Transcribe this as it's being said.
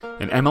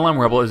An MLM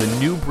Rebel is a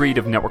new breed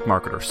of network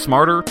marketer,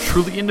 smarter,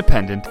 truly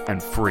independent,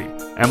 and free.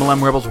 MLM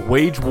Rebels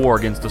wage war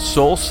against the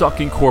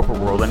soul-sucking corporate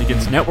world and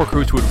against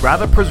networkers who would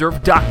rather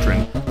preserve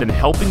doctrine than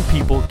helping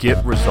people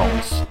get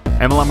results.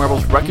 MLM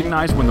Rebels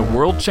recognize when the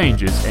world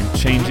changes and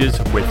changes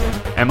with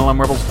it. MLM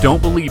Rebels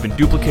don't believe in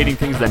duplicating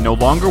things that no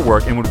longer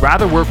work and would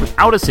rather work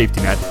without a safety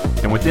net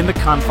than within the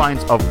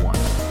confines of one.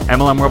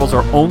 MLM Rebels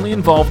are only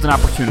involved in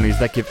opportunities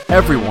that give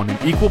everyone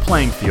an equal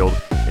playing field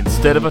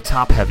instead of a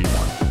top-heavy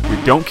one.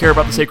 We don't care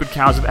about the sacred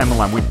cows of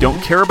MLM. We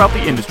don't care about the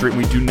industry. And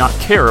we do not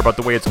care about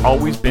the way it's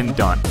always been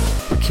done.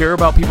 We care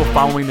about people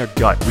following their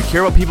gut. We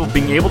care about people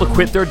being able to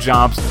quit their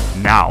jobs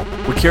now.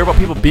 We care about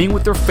people being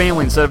with their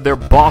family instead of their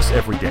boss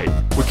every day.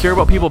 We care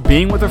about people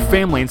being with their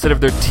family instead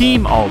of their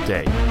team all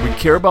day. We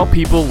care about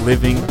people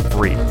living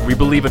free. We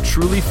believe a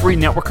truly free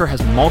networker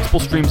has multiple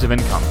streams of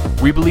income.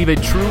 We believe a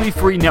truly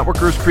free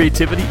networker's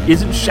creativity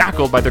isn't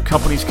shackled by their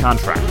company's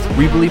contract.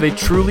 We believe a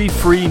truly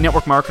free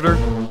network marketer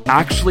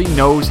actually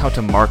knows how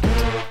to market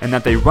and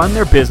that they run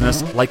their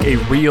business like a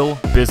real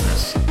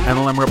business.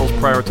 MLM Rebels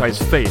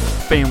prioritize faith,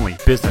 family,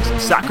 business,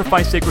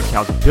 sacrifice sacred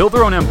cows, build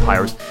their own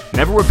empires,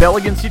 never rebel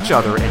against each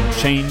other, and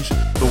change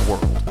the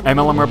world.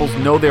 MLM Rebels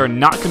know they are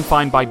not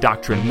confined by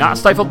doctrine, not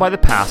stifled by the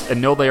past,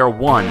 and know they are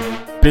one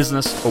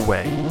business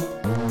away.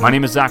 My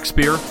name is Zach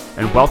Spear,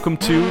 and welcome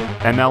to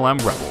MLM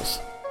Rebels.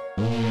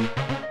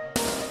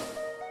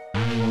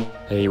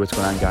 Hey, what's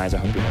going on, guys? I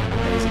hope you're having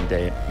an amazing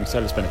day. I'm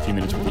excited to spend a few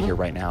minutes with you here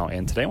right now,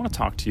 and today I want to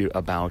talk to you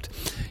about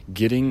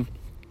getting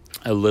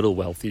a little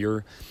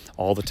wealthier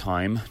all the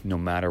time, no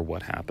matter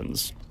what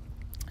happens.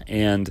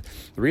 And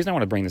the reason I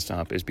want to bring this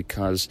up is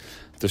because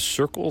the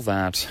circle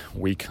that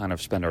we kind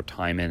of spend our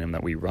time in and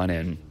that we run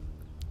in,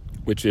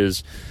 which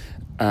is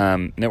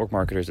network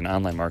marketers and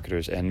online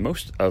marketers, and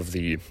most of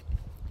the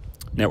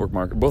network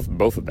marketers,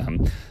 both of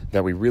them,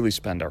 that we really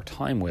spend our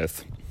time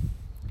with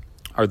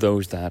are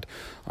those that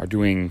are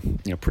doing,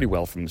 pretty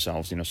well for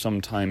themselves.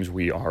 Sometimes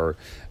we are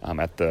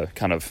at the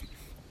kind of,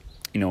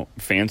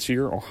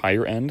 fancier or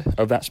higher end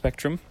of that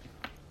spectrum.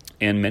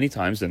 And many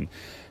times, and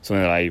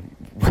something that I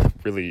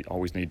really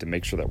always need to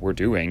make sure that we're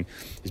doing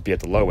is be at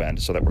the low end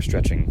so that we're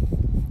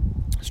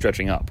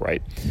stretching up,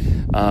 right?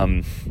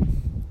 And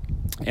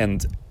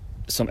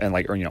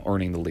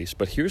earning the least.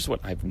 But here's what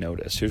I've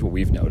noticed. Here's what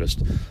we've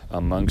noticed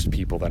amongst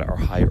people that are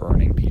high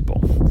earning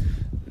people.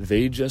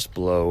 They just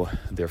blow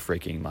their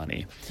freaking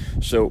money.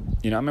 So,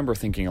 I remember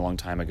thinking a long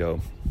time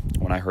ago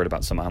when I heard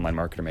about some online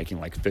marketer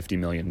making like $50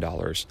 million,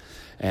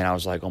 and I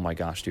was like, oh my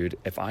gosh, dude,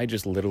 if I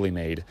just literally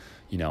made,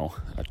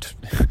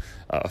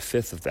 a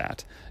fifth of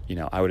that,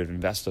 I would have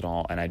invested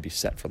all and I'd be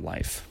set for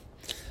life.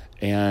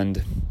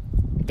 And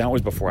that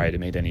was before I had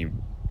made any,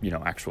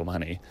 actual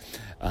money.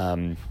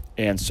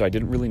 And so I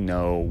didn't really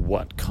know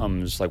what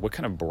kind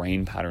of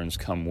brain patterns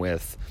come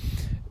with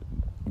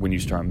when you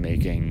start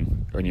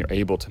making, or when you're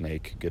able to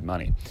make good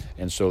money.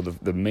 And so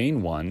the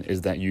main one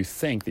is that you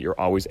think that you're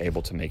always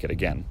able to make it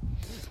again.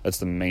 That's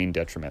the main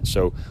detriment.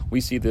 So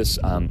we see this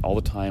all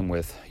the time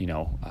with,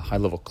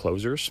 high-level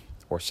closers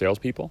or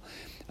salespeople.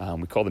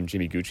 We call them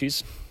Jimmy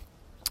Gucci's.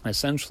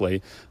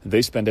 Essentially,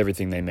 they spend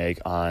everything they make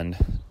on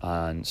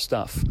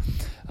stuff,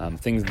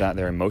 things that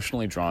they're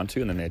emotionally drawn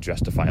to, and then they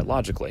justify it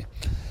logically.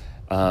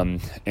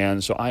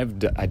 And so I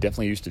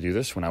definitely used to do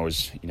this when I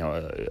was,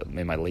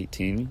 in my late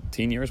teen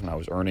years, when I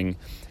was earning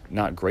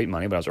not great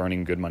money, but I was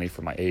earning good money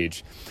for my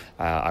age.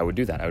 I would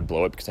do that. I would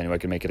blow it because I knew I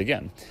could make it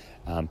again.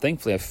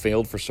 Thankfully, I've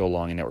failed for so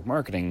long in network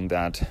marketing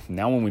that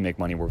now when we make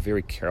money, we're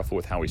very careful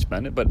with how we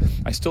spend it. But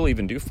I still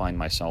even do find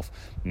myself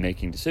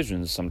making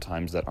decisions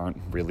sometimes that aren't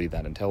really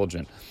that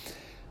intelligent.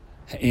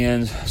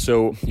 And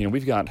so,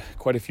 we've got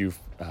quite a few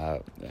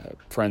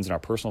friends in our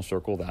personal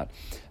circle that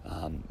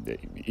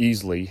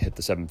easily hit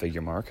the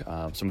 7-figure mark.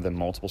 Some of them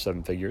multiple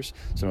 7 figures,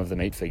 some of them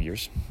 8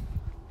 figures.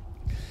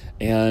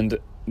 And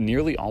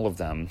nearly all of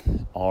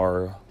them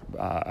are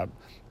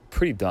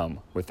pretty dumb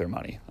with their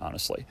money,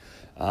 honestly.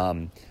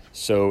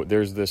 So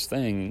there's this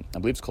thing, I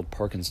believe it's called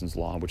Parkinson's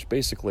Law, which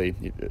basically,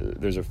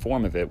 there's a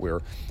form of it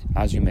where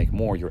as you make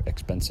more, your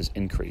expenses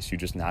increase. You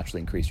just naturally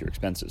increase your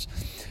expenses.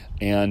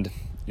 And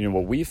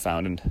what we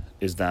found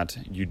is that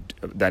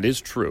that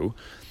is true,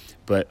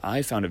 but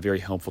I found it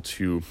very helpful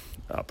to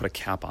put a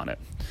cap on it.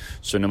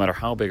 So no matter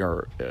how big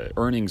our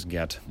earnings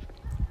get,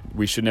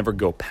 we should never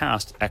go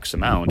past X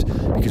amount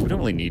because we don't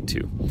really need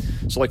to.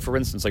 So for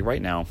instance,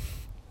 right now,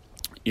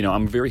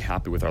 I'm very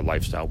happy with our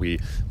lifestyle. We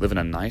live in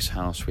a nice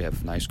house. We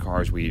have nice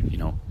cars. We're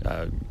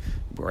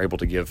able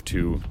to give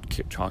to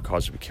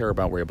causes we care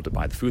about. We're able to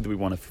buy the food that we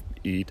want to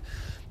eat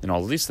and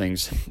all of these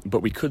things,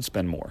 but we could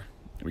spend more.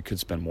 We could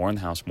spend more on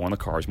the house, more on the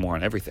cars, more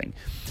on everything.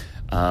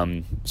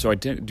 So I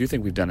do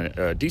think we've done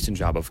a decent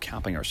job of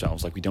capping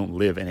ourselves. We don't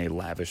live in a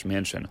lavish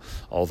mansion,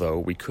 although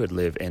we could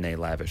live in a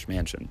lavish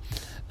mansion.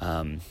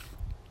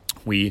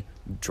 We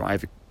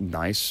drive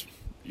nice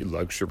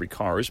luxury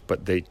cars,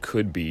 but they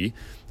could be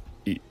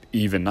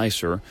even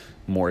nicer,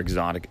 more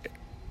exotic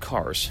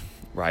cars,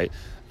 right?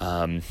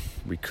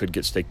 We could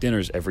get steak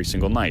dinners every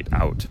single night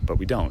out, but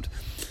we don't.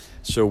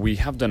 So we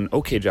have done an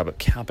okay job of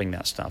capping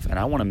that stuff. And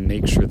I want to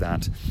make sure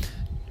that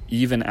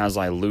even as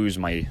I lose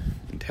my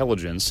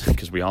intelligence,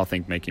 because we all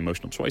think making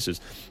emotional choices,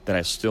 that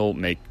I still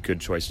make good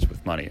choices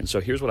with money. And so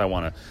here's what I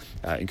want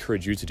to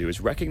encourage you to do is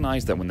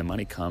recognize that when the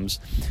money comes,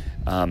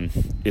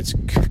 it's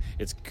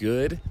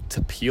good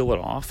to peel it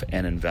off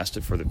and invest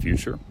it for the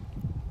future.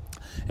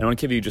 And I want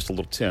to give you just a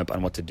little tip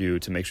on what to do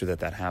to make sure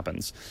that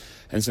happens.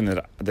 And something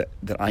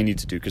that I need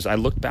to do, because I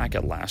looked back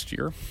at last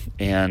year,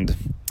 and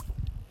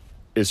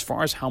as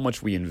far as how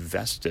much we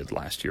invested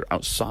last year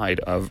outside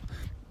of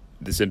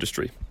this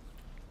industry,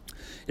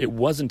 it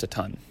wasn't a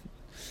ton,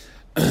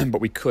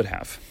 but we could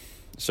have.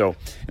 So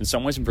in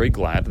some ways, I'm very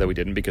glad that we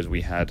didn't, because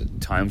we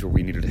had times where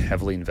we needed to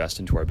heavily invest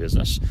into our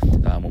business.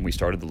 When we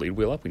started the Lead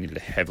Wheel up, we needed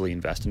to heavily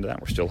invest into that.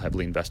 We're still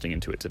heavily investing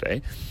into it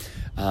today.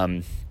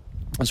 And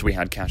so we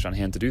had cash on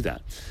hand to do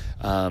that.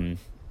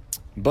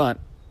 But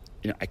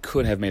I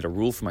could have made a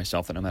rule for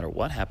myself that no matter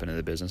what happened in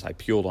the business, I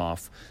peeled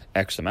off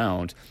X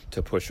amount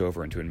to push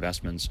over into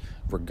investments,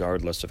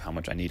 regardless of how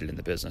much I needed in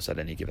the business at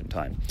any given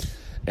time.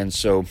 And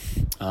so,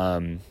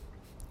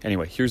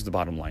 anyway, here's the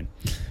bottom line.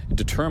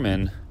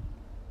 Determine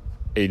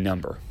a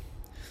number,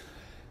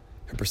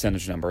 a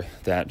percentage number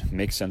that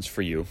makes sense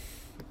for you.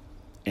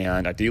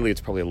 And ideally,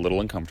 it's probably a little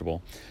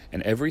uncomfortable.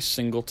 And every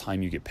single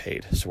time you get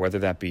paid, so whether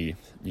that be,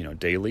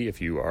 daily, if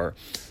you are,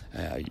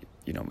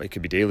 it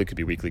could be daily, it could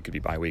be weekly, it could be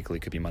bi-weekly,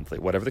 it could be monthly,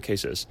 whatever the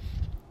case is,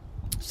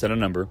 set a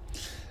number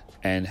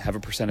and have a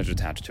percentage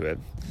attached to it.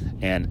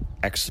 And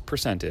X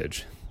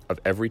percentage of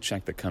every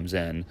check that comes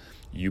in,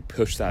 you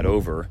push that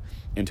over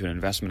into an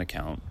investment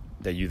account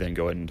that you then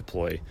go ahead and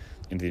deploy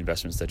into the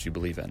investments that you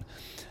believe in. I'm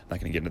not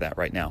going to get into that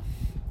right now.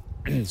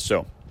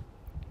 So,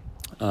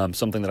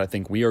 something that I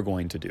think we are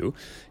going to do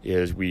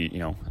is we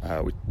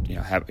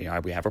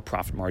have our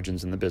profit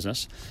margins in the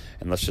business,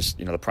 and let's just,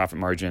 the profit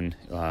margin,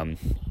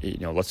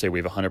 let's say we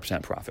have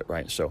 100% profit,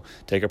 right? So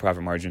take a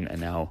profit margin and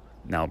now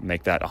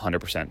make that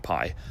 100%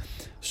 pie.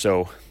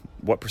 So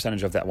what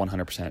percentage of that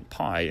 100%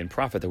 pie in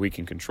profit that we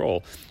can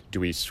control do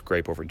we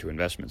scrape over into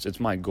investments? It's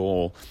my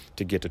goal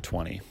to get to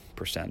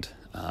 20%.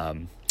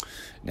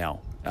 Now,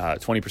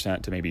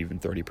 20% to maybe even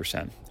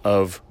 30%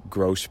 of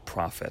gross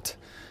profit.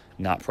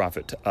 Not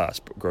profit to us,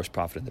 but gross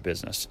profit in the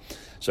business.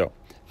 So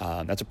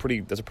that's a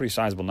pretty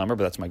sizable number,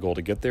 but that's my goal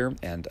to get there,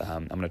 and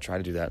I'm going to try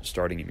to do that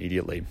starting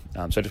immediately.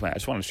 So I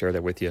just want to share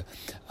that with you,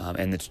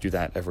 and to do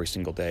that every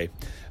single day.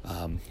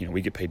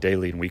 We get paid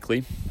daily and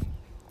weekly,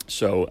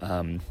 so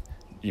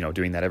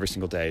doing that every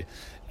single day,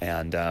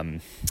 and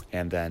then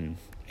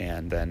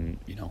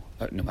no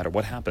matter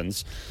what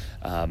happens,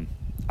 I'm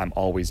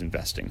always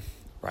investing.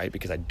 Right?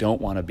 Because I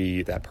don't want to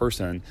be that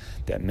person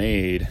that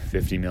made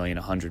 50 million,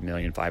 100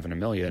 million, 500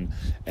 million,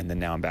 and then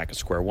now I'm back at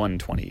square one in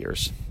 20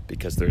 years.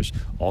 Because there's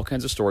all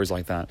kinds of stories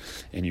like that,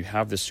 and you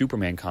have this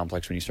Superman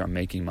complex when you start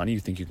making money,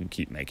 you think you can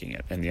keep making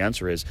it. And the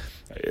answer is,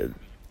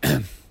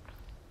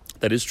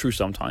 that is true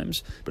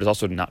sometimes, but it's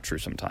also not true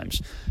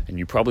sometimes. And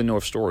you probably know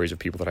of stories of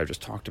people that I've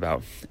just talked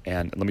about.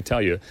 And let me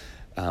tell you,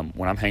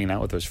 when I'm hanging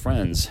out with those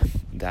friends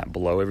that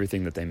blow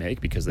everything that they make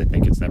because they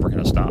think it's never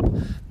going to stop,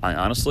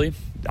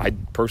 I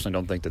personally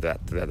don't think that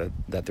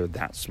they're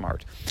that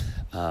smart.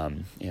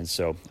 And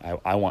so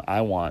I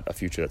want a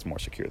future that's more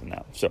secure than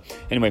that. So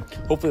anyway,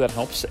 hopefully that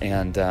helps,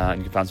 and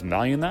you can find some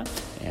value in that.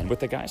 And with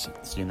that, guys,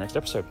 see you in the next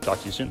episode. Talk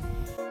to you soon.